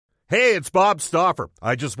Hey, it's Bob Stauffer.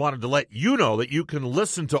 I just wanted to let you know that you can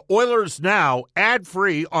listen to Oilers Now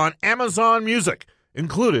ad-free on Amazon Music,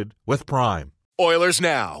 included with Prime. Oilers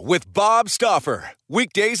Now with Bob Stauffer.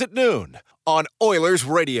 Weekdays at noon on Oilers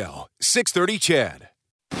Radio, 630 CHED.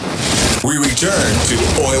 We return to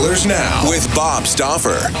Oilers Now with Bob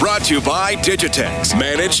Stauffer. Brought to you by Digitex.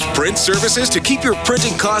 Managed print services to keep your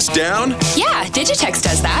printing costs down? Yeah, Digitex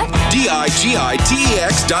does that. Digitex.ca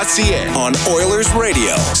on Oilers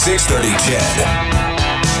Radio, 630 CHED.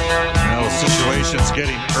 Well, situation's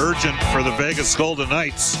getting urgent for the Vegas Golden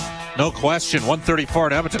Knights. No question. 134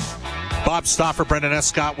 in Edmonton. Bob Stauffer, Brendan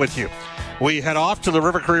Escott with you. We head off to the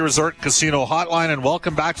River Cree Resort Casino Hotline and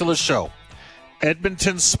welcome back to the show.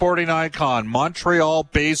 Edmonton sporting icon,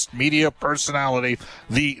 Montreal-based media personality,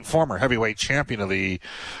 the former heavyweight champion of the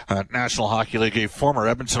National Hockey League, a former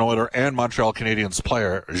Edmonton Oilers and Montreal Canadiens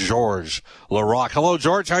player, Georges Laraque. Hello,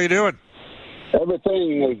 George. How you doing?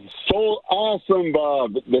 Everything is so awesome,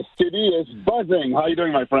 Bob. The city is buzzing. How you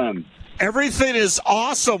doing, my friend? Everything is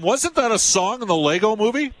awesome. Wasn't that a song in the Lego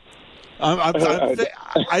movie? I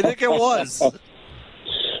think it was.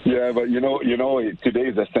 Yeah, but you know, today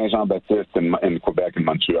is the Saint-Jean-Baptiste in Quebec and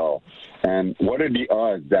Montreal. And what are the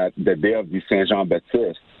odds that the day of the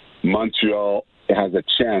Saint-Jean-Baptiste, Montreal has a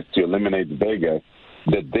chance to eliminate Vegas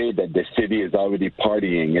the day that the city is already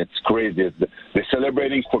partying? It's crazy. They're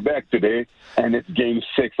celebrating Quebec today, and it's Game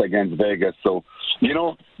 6 against Vegas. So,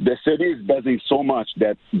 the city is buzzing so much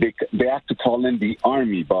that they have to call in the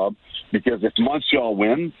army, Bob, because if Montreal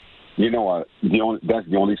wins, that's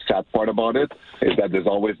the only sad part about it, is that there's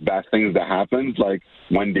always bad things that happen, like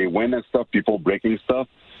when they win and stuff, people breaking stuff.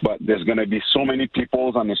 But there's going to be so many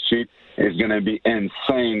people on the street. It's going to be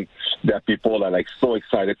insane that people are so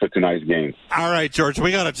excited for tonight's game. All right, George,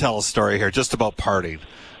 we got to tell a story here just about partying.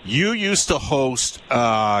 You used to host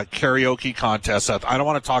karaoke contests. I don't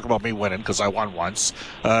want to talk about me winning because I won once.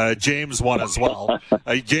 James won as well.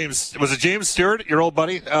 James Stewart, your old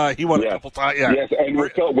buddy? He won a couple times. Yeah. Yes, and we're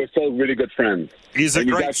still really good friends. He's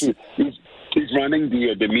He's running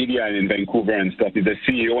the media in Vancouver and stuff. He's the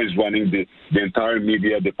CEO. He's running the entire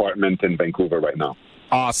media department in Vancouver right now.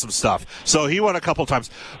 Awesome stuff. So he won a couple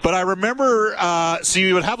times. But I remember, so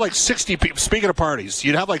you would have 60 people. Speaking of parties,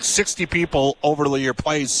 you'd have 60 people over to your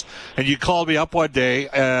place, and you called me up one day,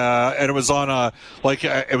 and it was on the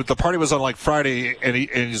party was on Friday, and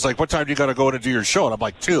he's like, "What time do you got to go in and do your show?" And I'm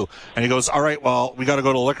like, 2. And he goes, "All right, well, we got to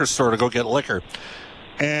go to the liquor store to go get liquor."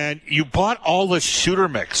 And you bought all the shooter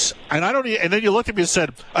mix, and and then you looked at me and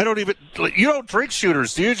said, you don't drink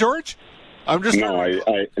shooters, do you, George? I'm just no.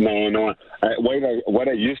 What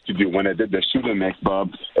I used to do when I did the shooter mix,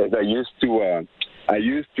 Bob, is I used to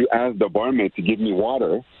ask the barmaid to give me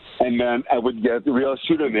water, and then I would get real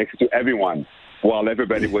shooter mix to everyone, while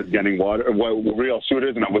everybody was getting water, real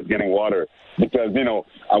shooters, and I was getting water. Because,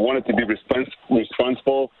 I wanted to be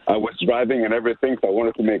responsible. I was driving and everything, so I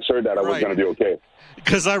wanted to make sure that I was going to be okay.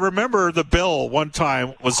 Because I remember the bill one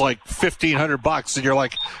time was $1,500, and you're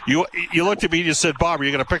like, you looked at me and you said, "Bob, are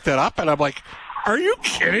you going to pick that up?" And I'm like, "Are you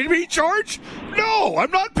kidding me, George? No,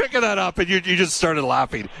 I'm not picking that up." And you just started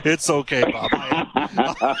laughing. It's okay, Bob.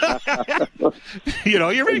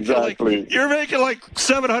 You're making exactly. you're making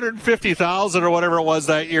 $750,000 or whatever it was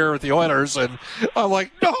that year with the Oilers, and I'm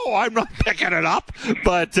like, "No, I'm not picking it up."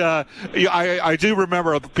 But I do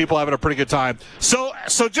remember people having a pretty good time. So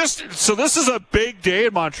this is a big day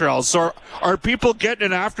in Montreal. So are people getting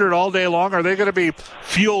in after it all day long? Are they going to be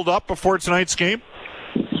fueled up before tonight's game?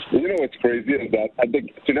 What's crazy is that I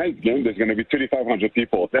think tonight's game there's going to be 3,500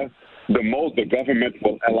 people. That's the most the government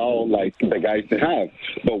will allow the guys to have.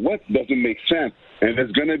 But what doesn't make sense, and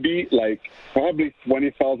there's going to be probably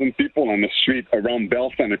 20,000 people on the street around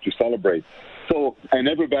Bell Center to celebrate. So, and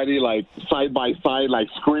everybody side by side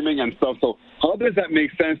screaming and stuff. So how does that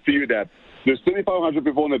make sense to you that there's 2,500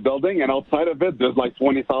 people in the building, and outside of it, there's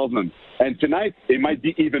 20,000. And tonight, it might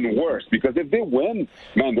be even worse, because if they win,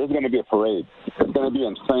 man, there's going to be a parade. It's going to be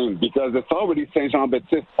insane, because it's already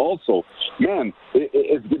Saint-Jean-Baptiste also. Man,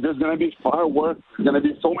 there's going to be fireworks. There's going to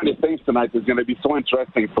be so many things tonight. It's going to be so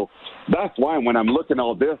interesting. So that's why when I'm looking at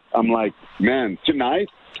all this, I'm like, man, tonight,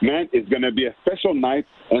 it's going to be a special night,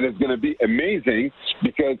 and it's going to be amazing,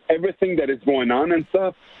 because everything that is going on and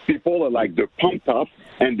stuff, people are they're pumped up,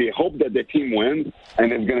 and they hope that the team wins,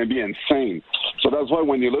 and it's going to be insane. So that's why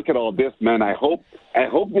when you look at all this, man, I hope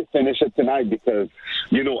they finish it tonight, because,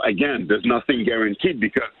 again, there's nothing guaranteed,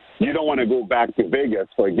 because you don't want to go back to Vegas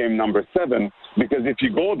for game number 7, because if you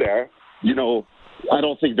go there, I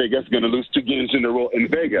don't think Vegas is going to lose 2 games in a row in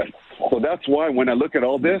Vegas. So that's why when I look at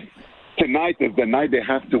all this, tonight is the night they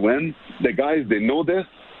have to win. The guys, they know this.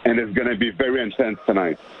 and it's going to be very intense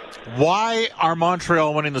tonight. Why are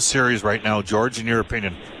Montreal winning the series right now, George, in your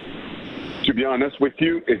opinion? To be honest with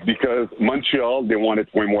you, it's because Montreal, they want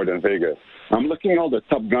it way more than Vegas. I'm looking at all the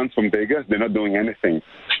top guns from Vegas. They're not doing anything.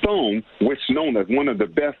 Stone, which is known as one of the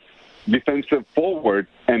best defensive forward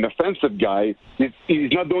and offensive guy,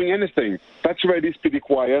 he's not doing anything. Pacioretty's pretty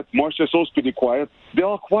quiet. Marchessault's pretty quiet. They're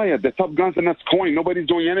all quiet. The top guns are not scoring. Nobody's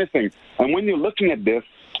doing anything. And when you're looking at this,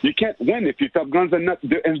 you can't win if your top guns are not.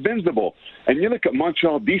 They're invincible. And you look at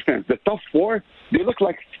Montreal defense. The top four, they look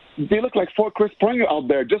like four Chris Pronger out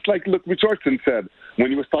there, just like Luke Richardson said when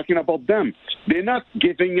he was talking about them. They're not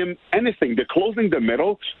giving him anything. They're closing the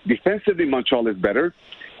middle. Defensively, Montreal is better.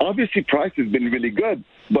 Obviously, Price has been really good,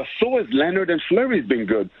 but so has Leonard and Fleury's been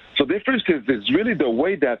good. So the difference is really the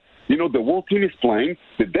way that, the whole team is playing,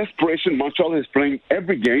 the desperation Montreal is playing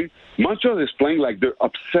every game. Montreal is playing like they're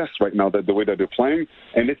obsessed right now, the way that they're playing,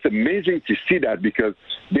 and it's amazing to see that because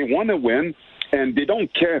they want to win. And they don't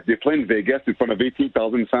care if they play in Vegas in front of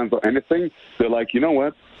 18,000 fans or anything. They're like, you know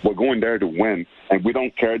what? We're going there to win, and we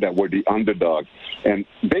don't care that we're the underdog. And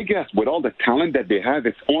Vegas, with all the talent that they have,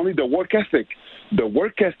 it's only the work ethic. The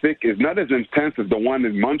work ethic is not as intense as the one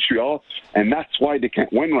in Montreal, and that's why they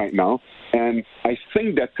can't win right now. And I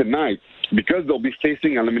think that tonight, because they'll be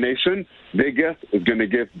facing elimination, Vegas is going to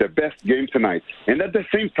give the best game tonight. And at the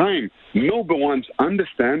same time, no one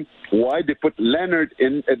understands why they put Leonard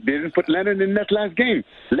in. They didn't put Leonard in that last game.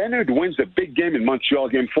 Leonard wins a big game in Montreal,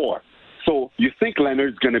 Game 4. So you think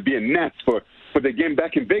Leonard's going to be a net for the game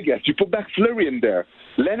back in Vegas. You put back Fleury in there.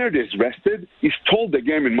 Leonard is rested. He's told the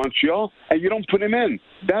game in Montreal, and you don't put him in.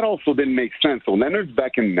 That also didn't make sense. So Leonard's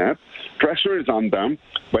back in net. Pressure is on them.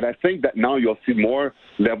 But I think that now you'll see more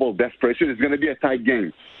level of desperation. It's going to be a tight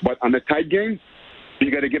game. But on a tight game,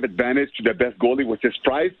 you got to give advantage to the best goalie, which is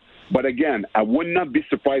Price. But again, I would not be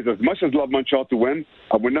surprised. As much as I love Montreal to win,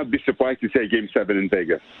 I would not be surprised to say Game 7 in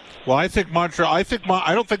Vegas. Well, I think Montreal. I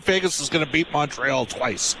don't think Vegas is going to beat Montreal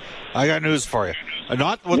twice. I got news for you.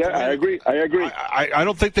 I agree. I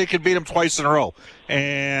don't think they can beat them twice in a row.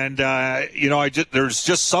 And there's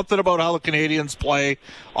just something about how the Canadians play.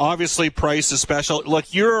 Obviously, Price is special.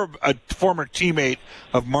 Look, you're a former teammate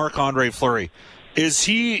of Marc-Andre Fleury. Is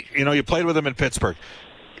he? You played with him in Pittsburgh.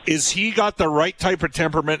 Is he got the right type of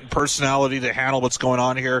temperament and personality to handle what's going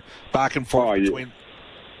on here, back and forth between?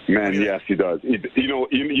 Man, yes, he does. He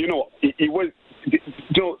was.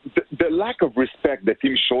 The lack of respect the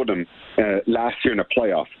team showed him last year in the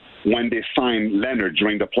playoff when they signed Leonard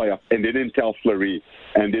during the playoff, and they didn't tell Fleury,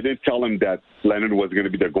 and they didn't tell him that Leonard was going to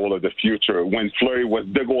be the goal of the future. When Fleury was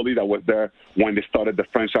the goalie that was there when they started the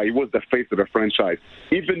franchise, he was the face of the franchise.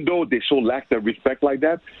 Even though they show lack of respect like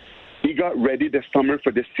that, he got ready this summer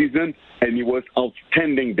for this season, and he was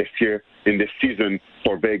outstanding this year in this season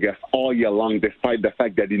for Vegas all year long, despite the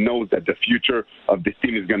fact that he knows that the future of this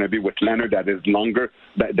team is going to be with Leonard that is younger,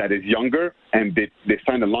 and they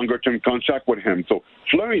signed a longer-term contract with him. So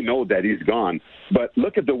Fleury knows that he's gone, but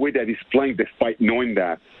look at the way that he's playing despite knowing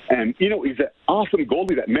that. And, he's an awesome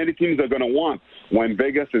goalie that many teams are going to want when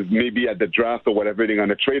Vegas is maybe at the draft or whatever, they're going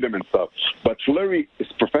to trade him and stuff. But Fleury is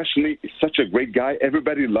professionally such a great guy.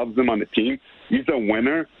 Everybody loves him on the team. He's a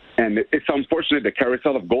winner. And it's unfortunate the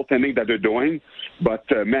carousel of goaltending that they're doing. But,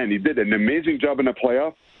 man, he did an amazing job in the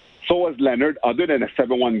playoff. So was Leonard. Other than a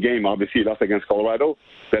 7-1 game, obviously he lost against Colorado.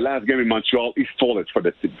 The last game in Montreal, he stole it for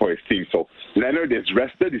his team. So Leonard is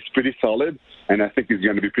rested. He's pretty solid. And I think he's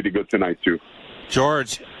going to be pretty good tonight, too.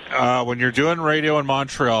 George, when you're doing radio in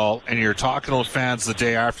Montreal and you're talking to fans the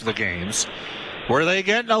day after the games, were they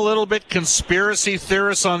getting a little bit conspiracy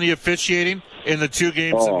theorists on the officiating in the two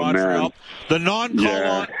games in Montreal? Man. The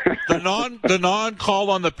non-call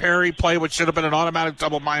on the Perry play, which should have been an automatic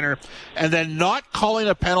double minor, and then not calling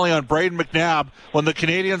a penalty on Braden McNabb when the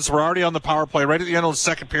Canadians were already on the power play right at the end of the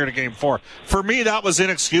second period of Game 4. For me, that was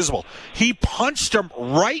inexcusable. He punched him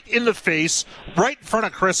right in the face, right in front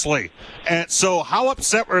of Chris Lee. And so how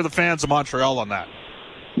upset were the fans of Montreal on that?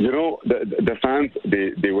 The fans,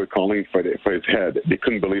 they were calling for his head. They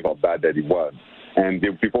couldn't believe how bad that he was. And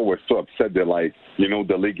people were so upset. They're like,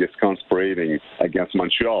 the league is conspiring against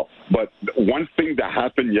Montreal. But one thing that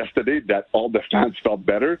happened yesterday that all the fans felt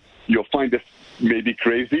better, you'll find this maybe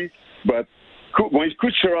crazy, but when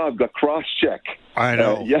Kucherov got cross-checked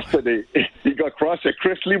yesterday, he got cross-checked.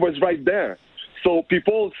 Chris Lee was right there. So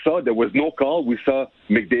people saw there was no call. We saw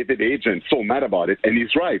McDavid agent so mad about it, and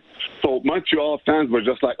he's right. So Montreal fans were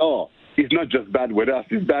just like, oh, he's not just bad with us,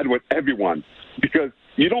 he's bad with everyone. Because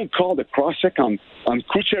you don't call the cross-check on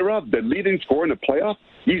Kucherov, the leading scorer in the playoff.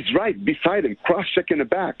 He's right beside him, cross-check in the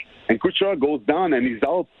back. And Kucherov goes down and he's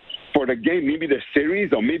out. for the game, maybe the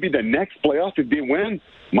series or maybe the next playoff if they win.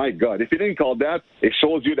 My God, if he didn't call that, it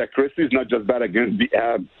shows you that Christie is not just bad against the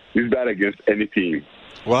Avs. He's bad against any team.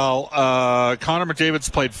 Well, Connor McDavid's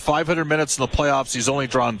played 500 minutes in the playoffs. He's only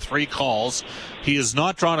drawn 3 calls. He has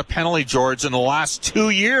not drawn a penalty, George, in the last 2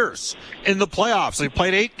 years in the playoffs. He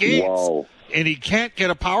played 8 games. Wow. And he can't get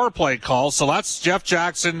a power play call. So that's Jeff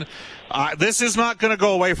Jackson. This is not going to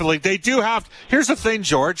go away for the league. They do have. Here's the thing,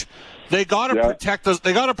 George. They got to protect the.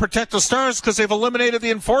 They got to protect the Stars because they've eliminated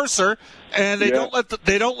the enforcer, and they don't let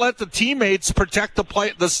the teammates protect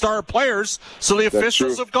the star players. So the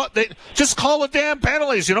officials have got. They just call the damn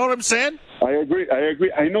penalties. You know what I'm saying? I agree.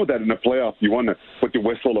 I know that in the playoffs you want to put the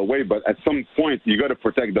whistle away, but at some point you got to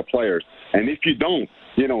protect the players. And if you don't,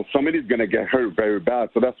 somebody's going to get hurt very bad.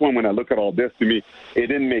 So that's why when I look at all this, to me, it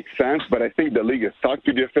didn't make sense. But I think the league has talked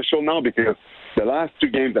to the official now because the last 2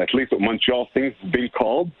 games, at least with Montreal, things have been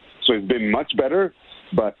called. So it's been much better.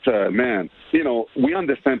 But, man, we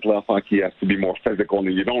understand playoff hockey has to be more physical,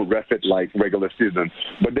 and you don't ref it like regular season.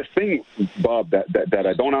 But the thing, Bob, that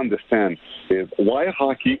I don't understand is why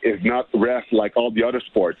hockey is not ref like all the other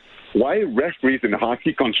sports. Why referees in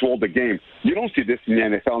hockey control the game? You don't see this in the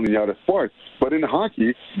NFL and the other sports. But in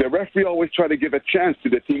hockey, the referee always try to give a chance to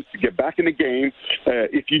the teams to get back in the game.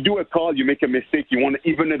 If you do a call, you make a mistake, you want to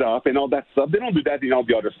even it up and all that stuff. They don't do that in all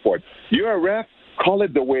the other sports. You're a ref, call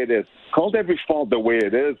it the way it is. Call every fault the way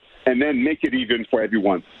it is, and then make it even for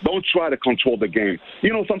everyone. Don't try to control the game.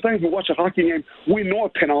 Sometimes we watch a hockey game, we know a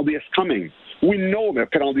penalty is coming. We know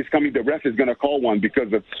that penalty is coming. The ref is going to call one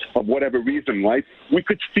because of whatever reason, right? We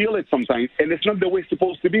could feel it sometimes, and it's not the way it's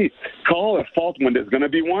supposed to be. Call a fault when there's going to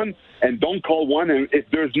be one, and don't call one and if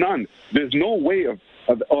there's none. There's no way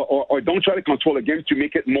or don't try to control a game to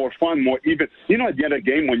make it more fun, more even. At the end of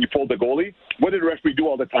the game, when you pull the goalie, what did the referee do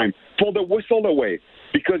all the time? Pull the whistle away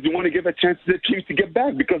because you want to give a chance to the team to get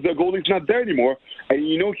back because the goalie's not there anymore. And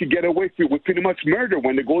you can get away with pretty much murder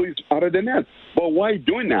when the goalie's out of the net. But why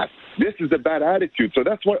doing that? This is a bad attitude. So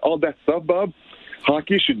that's why all that stuff, Bob,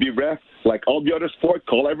 hockey should be ref like all the other sports,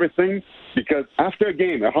 call everything. Because after a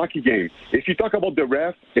game, a hockey game, if you talk about the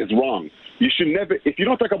ref, it's wrong. You should never, if you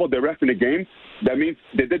don't talk about the ref in a game, that means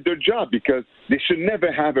they did their job because they should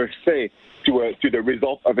never have a say to the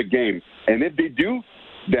result of a game. And if they do,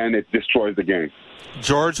 then it destroys the game.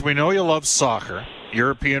 George, we know you love soccer,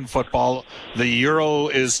 European football. The Euro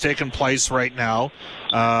is taking place right now.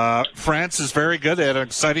 France is very good. They had an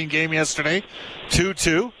exciting game yesterday,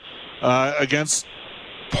 2-2 against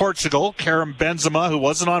Portugal. Karim Benzema, who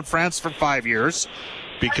wasn't on France for 5 years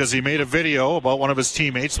because he made a video about one of his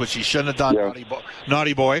teammates, which he shouldn't have done,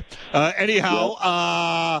 naughty boy.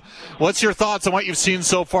 What's your thoughts on what you've seen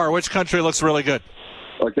so far? Which country looks really good?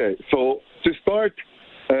 Okay, so to start,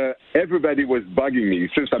 everybody was bugging me,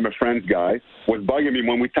 since I'm a France guy, was bugging me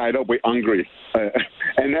when we tied up with Hungary.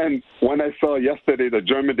 And then when I saw yesterday the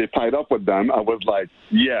Germans, they tied up with them, I was like,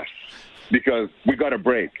 yes, because we got a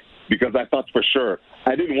break. Because I thought for sure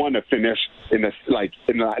I didn't want to finish in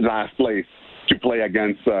the last place to play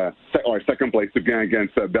against, or second place to play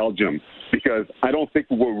against Belgium, because I don't think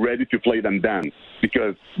we were ready to play them then,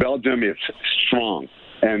 because Belgium is strong.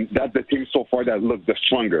 And that's the team so far that looks the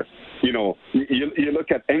stronger. You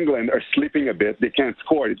look at England are sleeping a bit. They can't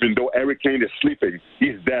score. Even though Harry Kane is sleeping,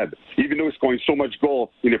 he's dead. Even though he's scoring so much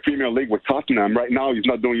goal in the Premier League with Tottenham, right now he's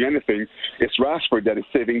not doing anything. It's Rashford that is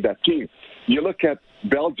saving that team. You look at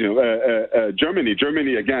Belgium, Germany.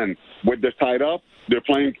 Germany again, with the tied up, they're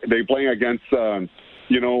playing against.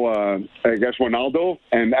 Against Ronaldo,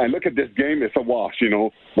 and I look at this game, it's a wash,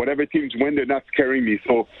 Whatever teams win, they're not scaring me.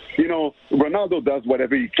 So, Ronaldo does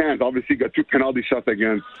whatever he can. Obviously, he got 2 penalty shots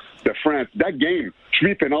against the France. That game,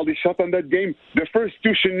 3 penalty shots on that game. The first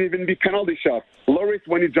 2 shouldn't even be penalty shots. Lloris,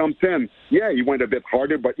 when he jumped in, he went a bit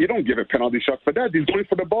harder, but you don't give a penalty shot for that. He's going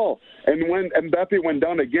for the ball. And when Mbappe went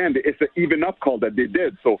down again, it's an even-up call that they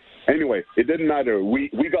did. So, anyway, it didn't matter. We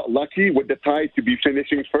got lucky with the tie to be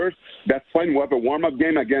finishing first. That's fine. We have a warm-up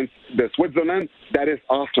game against the Switzerland. That is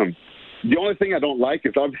awesome. The only thing I don't like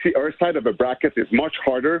is obviously our side of the bracket is much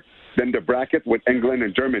harder than the bracket with England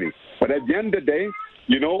and Germany. But at the end of the day,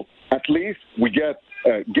 at least we get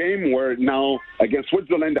a game where now against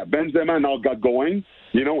Switzerland that Benzema now got going.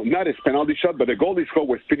 Not his penalty shot, but the goal he scored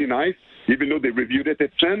was pretty nice, even though they reviewed it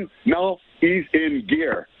at 10. Now he's in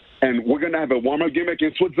gear. And we're going to have a warm-up game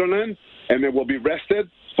against Switzerland, and then we'll be rested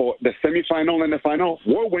for the semifinal and the final.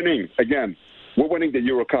 We're winning again. We're winning the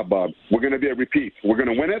Euro Cup, Bob. We're going to be a repeat. We're going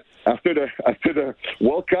to win it. After the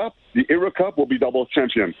World Cup, the Euro Cup will be double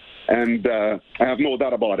champion. And I have no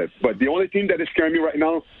doubt about it. But the only team that is scaring me right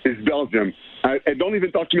now is Belgium. And don't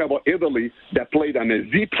even talk to me about Italy that played on a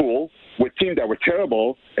Z pool with teams that were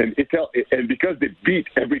terrible. And because they beat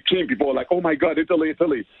every team, people were like, oh, my God, Italy.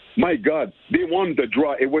 My God, they won the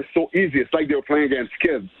draw. It was so easy. It's like they were playing against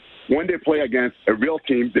kids. When they play against a real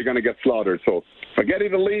team, they're going to get slaughtered. So forget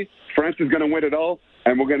Italy. France is going to win it all.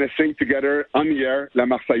 And we're going to sing together on the air, La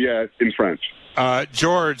Marseillaise in French.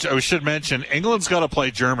 George, I should mention, England's got to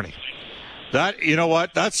play Germany. That, you know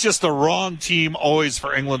what? That's just the wrong team always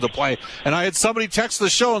for England to play. And I had somebody text the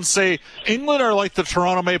show and say, England are like the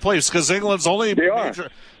Toronto Maple Leafs because England's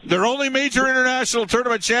their only major international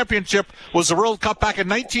tournament championship was the World Cup back in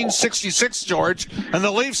 1966, George. And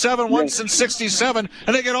the Leafs haven't won since 67,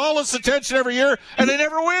 and they get all this attention every year, and they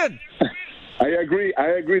never win. I agree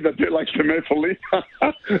that they're like the Maple Leafs.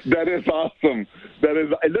 That is awesome.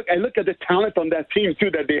 I look at the talent on that team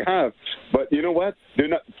too that they have. But you know what? They're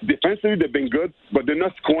not defensively. They've been good, but they're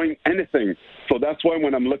not scoring anything. So that's why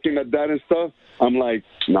when I'm looking at that and stuff, I'm like,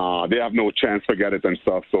 nah, they have no chance. Forget it and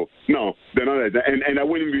stuff. So no, they're not. And I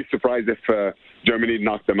wouldn't be surprised if Germany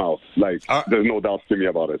knocked them out. Like there's no doubt to me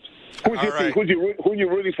about it. Who you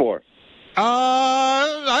rooting for?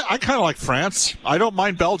 I kind of like France. I don't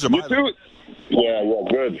mind Belgium. You too? Yeah,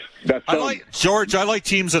 good. I like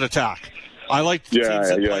teams that attack. I like teams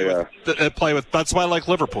that play with. That's why I like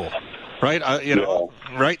Liverpool, right?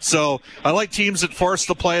 Right. So I like teams that force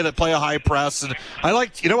the play, that play a high press, and I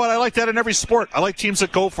like that in every sport. I like teams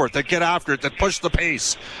that go for it, that get after it, that push the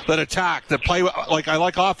pace, that attack, that play. Like I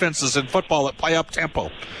like offenses in football that play up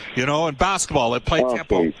tempo, and basketball that play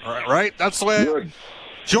tempo. Right. That's the way.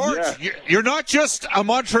 George, you're not just a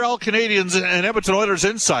Montreal Canadiens and Edmonton Oilers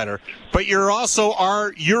insider, but you're also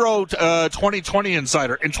our Euro 2020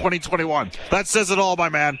 insider in 2021. That says it all, my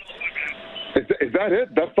man. Is that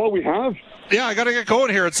it? That's all we have? Yeah, I got to get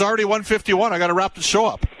going here. It's already 1:51. I got to wrap the show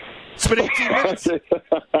up. It's been 18 minutes.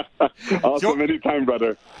 Awesome. Anytime,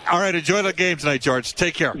 brother. All right, enjoy the game tonight, George.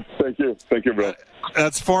 Take care. Thank you, bro.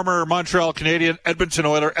 That's former Montreal Canadian, Edmonton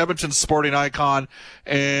Oiler, Edmonton sporting icon,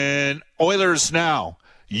 and Oilers Now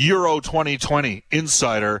Euro 2020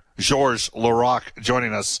 insider Georges Laraque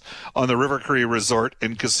joining us on the River Cree Resort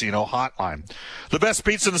and Casino Hotline. The best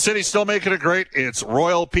pizza in the city, still making it great. It's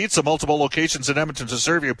Royal Pizza, multiple locations in Edmonton to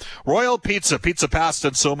serve you. Royal Pizza, pizza pasta,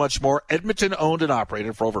 and so much more. Edmonton owned and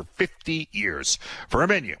operated for over 50 years. For a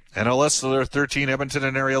menu and a list of their 13 Edmonton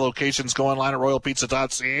and area locations, go online at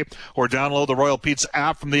royalpizza.ca or download the Royal Pizza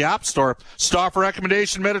app from the App Store. Stop for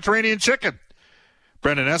recommendation Mediterranean chicken.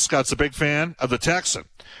 Brendan Escott's a big fan of the Texan.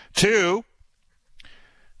 2,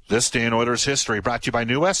 this day in Oilers history, brought to you by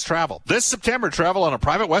New West Travel. This September, travel on a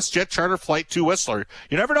private WestJet charter flight to Whistler.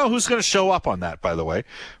 You never know who's going to show up on that, by the way.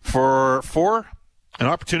 For an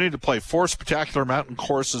opportunity to play 4 spectacular mountain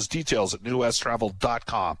courses. Details at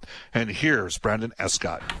newwesttravel.com. And here's Brendan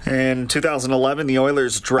Escott. In 2011, the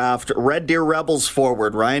Oilers draft Red Deer Rebels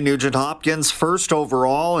forward Ryan Nugent-Hopkins first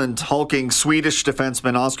overall, and hulking Swedish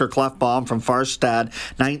defenseman Oscar Klefbom from Farstad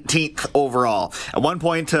 19th overall. At one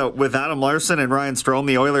point, with Adam Larsson and Ryan Strome,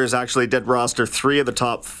 the Oilers actually did roster 3 of the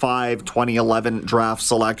top 5 2011 draft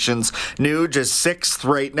selections. Nuge is 6th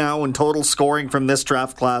right now in total scoring from this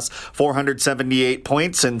draft class, 478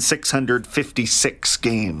 points in 656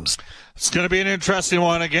 games. It's going to be an interesting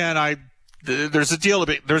one. Again, there's a deal.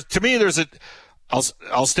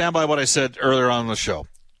 I'll stand by what I said earlier on in the show.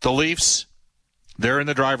 The Leafs, they're in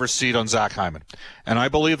the driver's seat on Zach Hyman. And I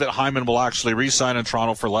believe that Hyman will actually re-sign in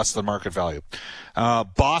Toronto for less than market value.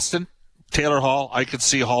 Boston, Taylor Hall, I could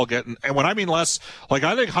see Hall getting, and when I mean less, like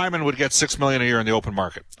I think Hyman would get $6 million a year in the open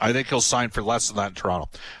market. I think he'll sign for less than that in Toronto.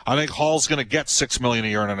 I think Hall's going to get $6 million a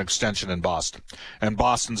year in an extension in Boston, and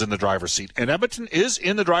Boston's in the driver's seat. And Edmonton is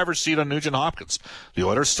in the driver's seat on Nugent-Hopkins. The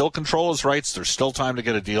Oilers still control his rights. There's still time to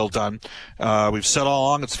get a deal done. We've said all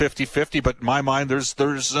along it's 50-50, but in my mind, there's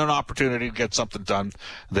an opportunity to get something done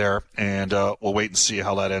there, and we'll wait and see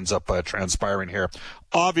how that ends up transpiring here.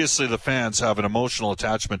 Obviously, the fans have an emotional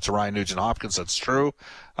attachment to Ryan Nugent-Hopkins. That's true.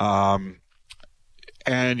 And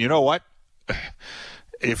you know what?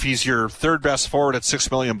 If he's your third best forward at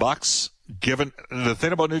 $6 million, given the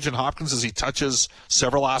thing about Nugent-Hopkins is he touches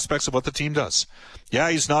several aspects of what the team does. Yeah,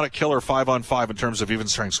 he's not a killer 5-on-5 in terms of even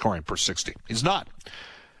strength scoring per 60. He's not.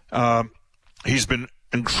 He's been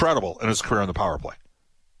incredible in his career on the power play.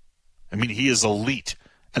 I mean, he is elite.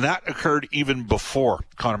 And that occurred even before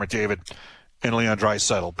Connor McDavid and Leon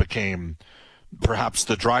Draisaitl became perhaps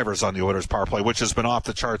the drivers on the Oilers' power play, which has been off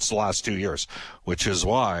the charts the last 2 years, which is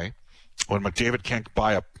why when McDavid can't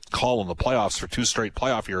buy a call in the playoffs for 2 straight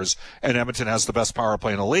playoff years and Edmonton has the best power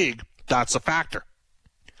play in the league, that's a factor.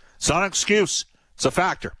 It's not an excuse. It's a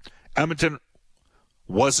factor. Edmonton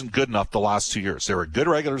wasn't good enough the last 2 years. They were a good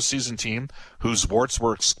regular season team whose warts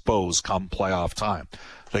were exposed come playoff time.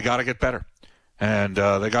 They got to get better. And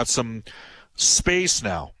they got some space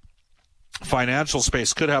now. Financial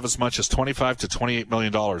space, could have as much as $25 to $28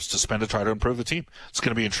 million to spend to try to improve the team. It's going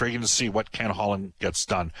to be intriguing to see what Ken Holland gets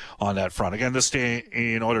done on that front. Again, this day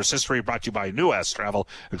in Oilers history brought to you by New West Travel.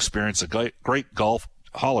 Experience a great golf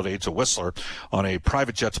holiday to Whistler on a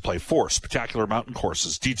private jet to play 4 spectacular mountain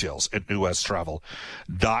courses. Details at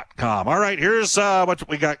newwesttravel.com. All right, here's what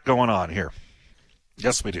we got going on here.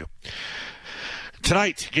 Yes, we do.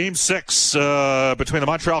 Tonight, Game 6 between the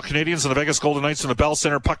Montreal Canadiens and the Vegas Golden Knights in the Bell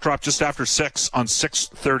Center. Puck drop just after 6 on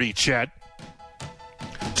 6:30 CHED.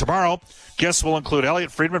 Tomorrow, guests will include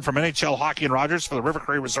Elliot Friedman from NHL Hockey and Rogers for the River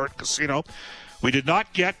Cree Resort Casino. We did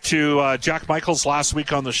not get to Jack Michaels last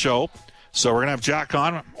week on the show, so we're going to have Jack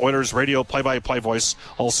on, Oilers radio play-by-play voice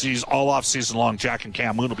all off season long. Jack and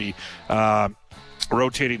Cam Moon will be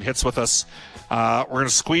rotating hits with us. We're going to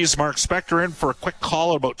squeeze Mark Spector in for a quick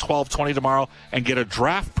call at about 12:20 tomorrow and get a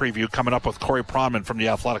draft preview coming up with Corey Pronman from The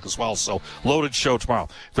Athletic as well. So loaded show tomorrow.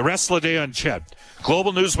 The rest of the day on CHED.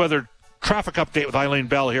 Global News Weather Traffic Update with Eileen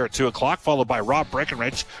Bell here at 2 o'clock, followed by Rob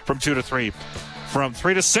Breckenridge from 2 to 3. From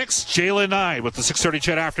 3 to 6, Jaylen Nye with the 6:30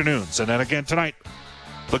 CHED afternoons. And then again tonight,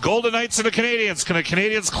 the Golden Knights and the Canadiens. Can the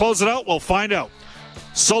Canadiens close it out? We'll find out.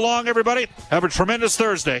 So long, everybody. Have a tremendous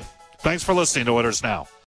Thursday. Thanks for listening to Oilers Now.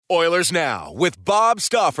 Oilers Now with Bob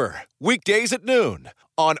Stauffer. Weekdays at noon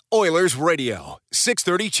on Oilers Radio,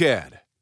 630 CHED.